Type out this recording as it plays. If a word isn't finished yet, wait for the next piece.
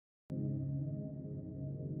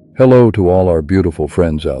Hello to all our beautiful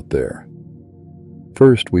friends out there.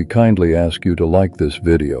 First, we kindly ask you to like this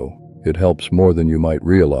video. It helps more than you might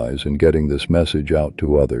realize in getting this message out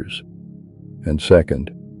to others. And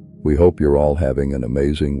second, we hope you're all having an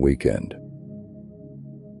amazing weekend.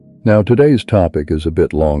 Now, today's topic is a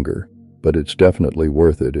bit longer, but it's definitely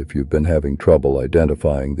worth it if you've been having trouble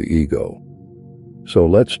identifying the ego. So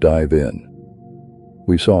let's dive in.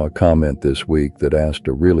 We saw a comment this week that asked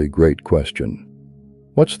a really great question.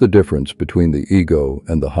 What's the difference between the ego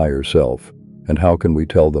and the higher self, and how can we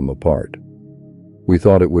tell them apart? We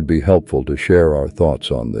thought it would be helpful to share our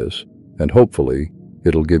thoughts on this, and hopefully,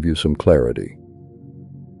 it'll give you some clarity.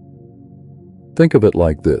 Think of it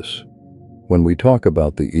like this. When we talk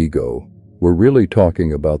about the ego, we're really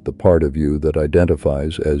talking about the part of you that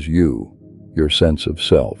identifies as you, your sense of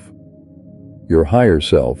self. Your higher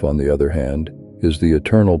self, on the other hand, is the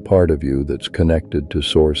eternal part of you that's connected to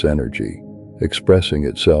source energy, expressing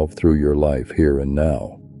itself through your life here and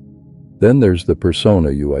now. Then there's the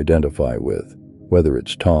persona you identify with, whether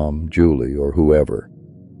it's Tom, Julie, or whoever.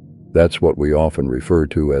 That's what we often refer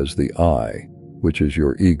to as the I, which is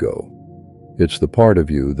your ego. It's the part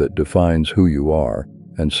of you that defines who you are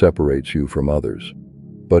and separates you from others.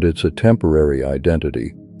 But it's a temporary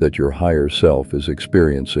identity that your higher self is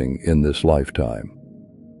experiencing in this lifetime.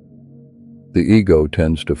 The ego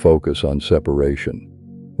tends to focus on separation,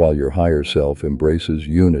 while your higher self embraces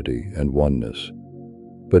unity and oneness.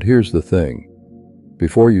 But here's the thing.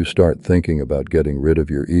 Before you start thinking about getting rid of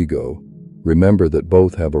your ego, remember that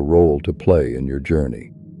both have a role to play in your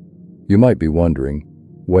journey. You might be wondering,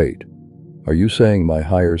 wait, are you saying my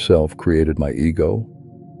higher self created my ego?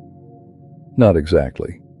 Not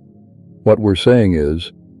exactly. What we're saying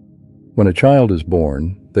is, when a child is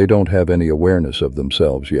born, they don't have any awareness of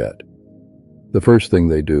themselves yet. The first thing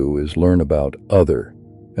they do is learn about other,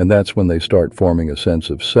 and that's when they start forming a sense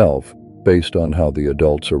of self based on how the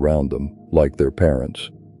adults around them, like their parents,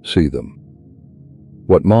 see them.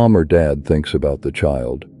 What mom or dad thinks about the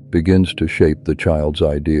child begins to shape the child's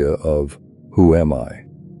idea of, who am I?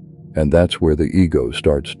 And that's where the ego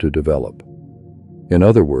starts to develop. In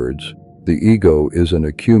other words, the ego is an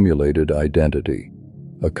accumulated identity,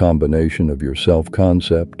 a combination of your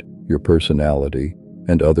self-concept, your personality,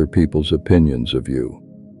 and other people's opinions of you.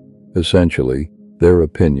 Essentially, their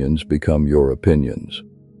opinions become your opinions.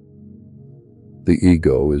 The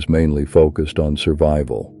ego is mainly focused on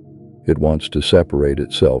survival. It wants to separate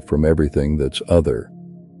itself from everything that's other.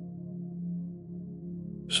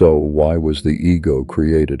 So why was the ego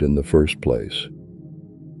created in the first place?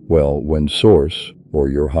 Well, when Source, or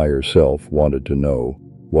your higher self, wanted to know,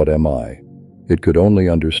 what am I? It could only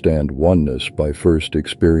understand oneness by first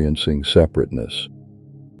experiencing separateness.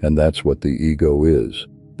 And that's what the ego is,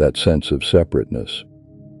 that sense of separateness.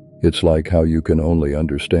 It's like how you can only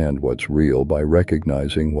understand what's real by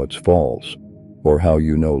recognizing what's false, or how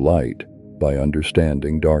you know light by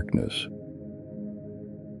understanding darkness.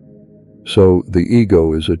 So, the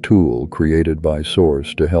ego is a tool created by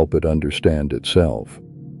Source to help it understand itself.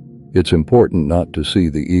 It's important not to see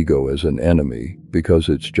the ego as an enemy because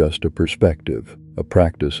it's just a perspective, a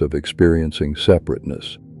practice of experiencing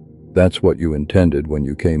separateness. That's what you intended when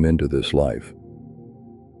you came into this life.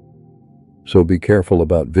 So be careful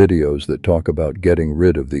about videos that talk about getting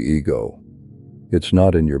rid of the ego. It's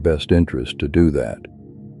not in your best interest to do that.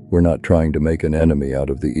 We're not trying to make an enemy out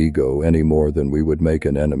of the ego any more than we would make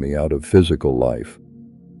an enemy out of physical life.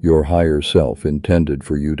 Your higher self intended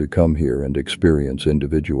for you to come here and experience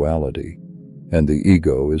individuality, and the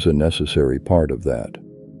ego is a necessary part of that.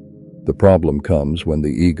 The problem comes when the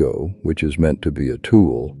ego, which is meant to be a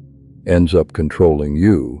tool, ends up controlling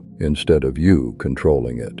you instead of you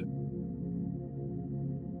controlling it.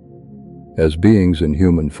 As beings in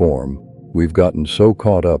human form, we've gotten so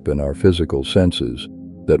caught up in our physical senses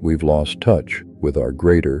that we've lost touch with our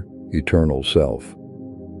greater, eternal self.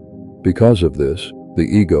 Because of this, the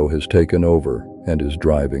ego has taken over and is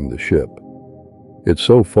driving the ship. It's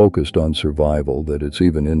so focused on survival that it's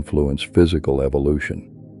even influenced physical evolution,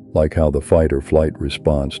 like how the fight-or-flight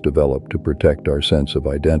response developed to protect our sense of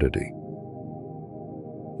identity.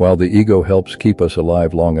 While the ego helps keep us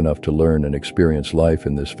alive long enough to learn and experience life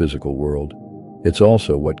in this physical world, it's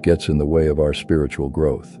also what gets in the way of our spiritual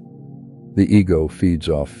growth. The ego feeds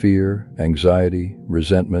off fear, anxiety,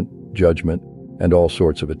 resentment, judgment, and all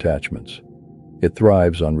sorts of attachments. It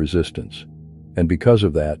thrives on resistance, and because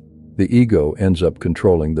of that, the ego ends up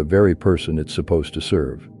controlling the very person it's supposed to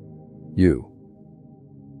serve, you.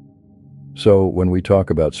 So, when we talk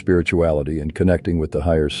about spirituality and connecting with the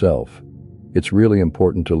higher self, it's really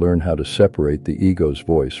important to learn how to separate the ego's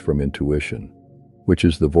voice from intuition, which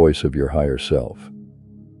is the voice of your higher self.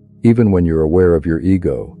 Even when you're aware of your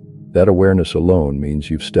ego, that awareness alone means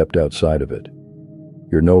you've stepped outside of it.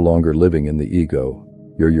 You're no longer living in the ego,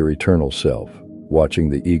 you're your eternal self, watching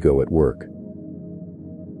the ego at work.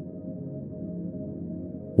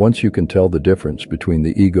 Once you can tell the difference between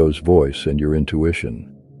the ego's voice and your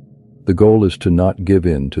intuition, the goal is to not give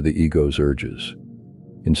in to the ego's urges.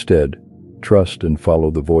 Instead, trust and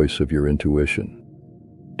follow the voice of your intuition.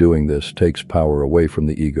 Doing this takes power away from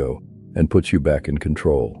the ego and puts you back in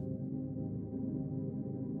control.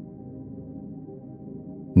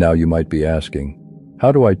 Now you might be asking,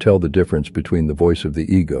 how do I tell the difference between the voice of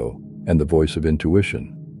the ego and the voice of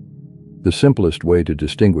intuition? The simplest way to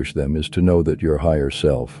distinguish them is to know that your higher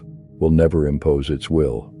self will never impose its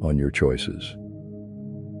will on your choices.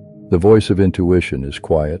 The voice of intuition is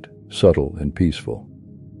quiet, subtle, and peaceful.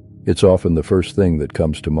 It's often the first thing that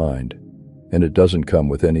comes to mind, and it doesn't come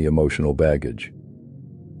with any emotional baggage.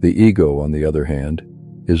 The ego, on the other hand,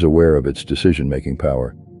 is aware of its decision-making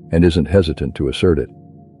power and isn't hesitant to assert it.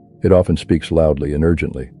 It often speaks loudly and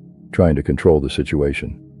urgently, trying to control the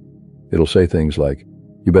situation. It'll say things like,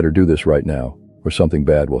 "You better do this right now, or something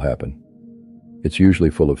bad will happen." It's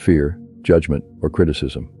usually full of fear, judgment, or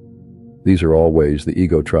criticism. These are all ways the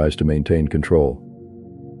ego tries to maintain control.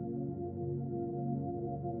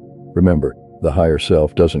 Remember, the higher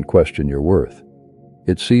self doesn't question your worth.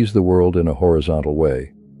 It sees the world in a horizontal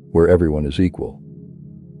way, where everyone is equal.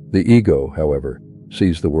 The ego, however,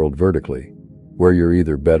 sees the world vertically, where you're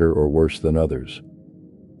either better or worse than others.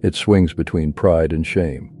 It swings between pride and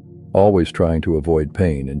shame, always trying to avoid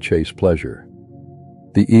pain and chase pleasure.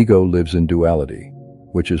 The ego lives in duality,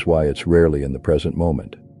 which is why it's rarely in the present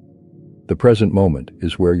moment. The present moment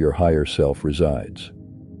is where your higher self resides.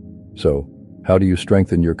 So, how do you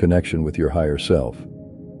strengthen your connection with your higher self?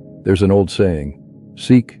 There's an old saying,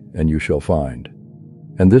 "Seek and you shall find."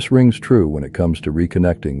 And this rings true when it comes to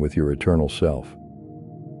reconnecting with your eternal self.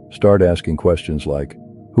 Start asking questions like,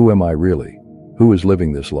 who am I really? Who is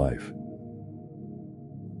living this life?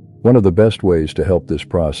 One of the best ways to help this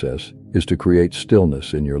process is to create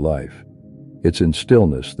stillness in your life. It's in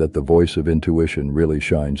stillness that the voice of intuition really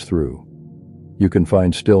shines through. You can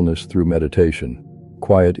find stillness through meditation,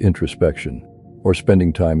 quiet introspection, or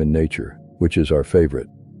spending time in nature, which is our favorite.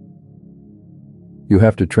 You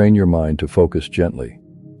have to train your mind to focus gently,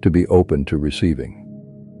 to be open to receiving.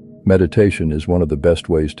 Meditation is one of the best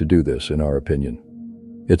ways to do this, in our opinion.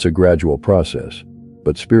 It's a gradual process,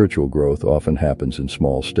 but spiritual growth often happens in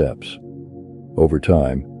small steps. Over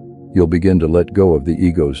time, you'll begin to let go of the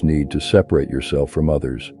ego's need to separate yourself from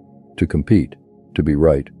others, to compete, to be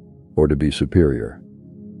right, or to be superior.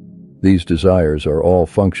 These desires are all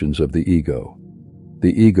functions of the ego.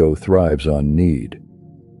 The ego thrives on need.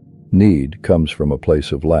 Need comes from a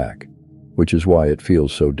place of lack, which is why it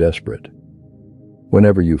feels so desperate.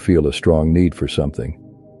 Whenever you feel a strong need for something,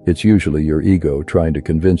 it's usually your ego trying to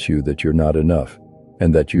convince you that you're not enough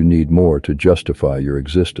and that you need more to justify your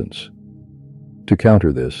existence. To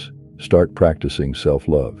counter this, start practicing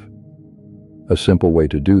self-love. A simple way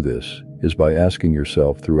to do this is by asking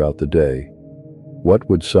yourself throughout the day, what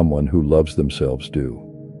would someone who loves themselves do?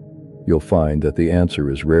 You'll find that the answer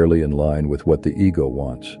is rarely in line with what the ego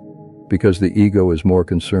wants, because the ego is more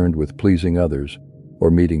concerned with pleasing others or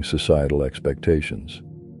meeting societal expectations.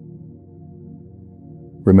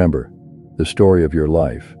 Remember, the story of your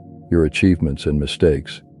life, your achievements and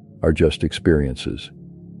mistakes, are just experiences.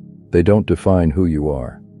 They don't define who you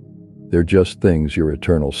are. They're just things your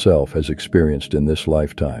eternal self has experienced in this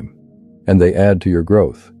lifetime, and they add to your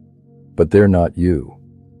growth, but they're not you.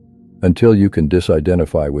 Until you can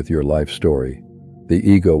disidentify with your life story, the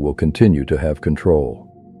ego will continue to have control.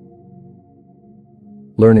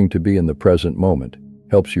 Learning to be in the present moment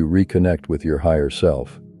helps you reconnect with your higher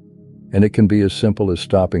self, and it can be as simple as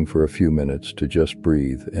stopping for a few minutes to just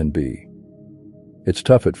breathe and be. It's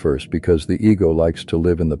tough at first because the ego likes to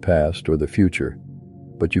live in the past or the future,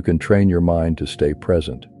 but you can train your mind to stay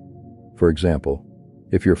present. For example,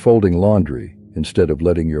 if you're folding laundry, instead of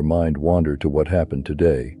letting your mind wander to what happened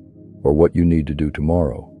today or what you need to do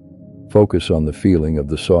tomorrow, focus on the feeling of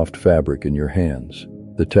the soft fabric in your hands,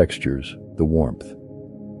 the textures, the warmth.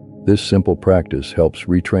 This simple practice helps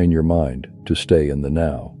retrain your mind to stay in the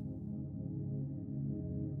now.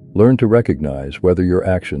 Learn to recognize whether your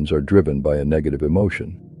actions are driven by a negative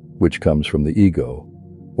emotion, which comes from the ego,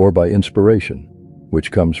 or by inspiration,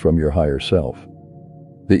 which comes from your higher self.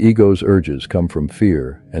 The ego's urges come from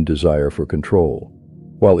fear and desire for control,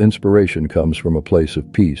 while inspiration comes from a place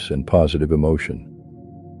of peace and positive emotion.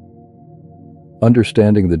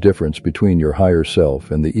 Understanding the difference between your higher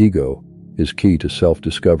self and the ego is key to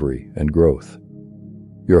self-discovery and growth.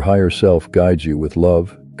 Your higher self guides you with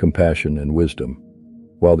love, compassion, and wisdom,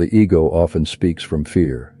 while the ego often speaks from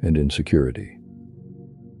fear and insecurity.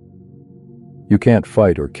 You can't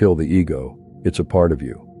fight or kill the ego, it's a part of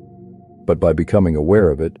you. But by becoming aware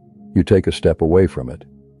of it, you take a step away from it,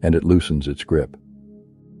 and it loosens its grip.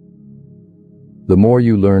 The more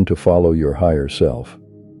you learn to follow your higher self,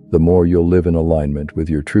 the more you'll live in alignment with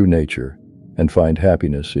your true nature and find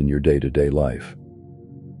happiness in your day-to-day life.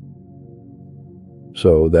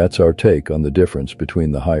 So that's our take on the difference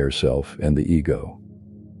between the higher self and the ego.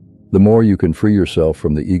 The more you can free yourself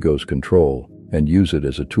from the ego's control and use it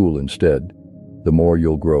as a tool instead, the more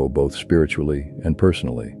you'll grow both spiritually and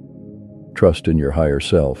personally. Trust in your higher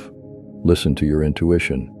self, listen to your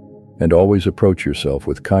intuition, and always approach yourself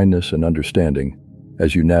with kindness and understanding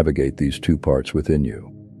as you navigate these two parts within you.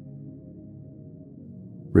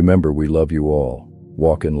 Remember, we love you all.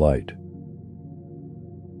 Walk in light.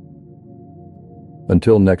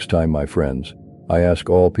 Until next time, my friends, I ask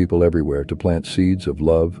all people everywhere to plant seeds of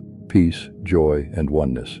love, peace, joy, and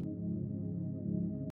oneness.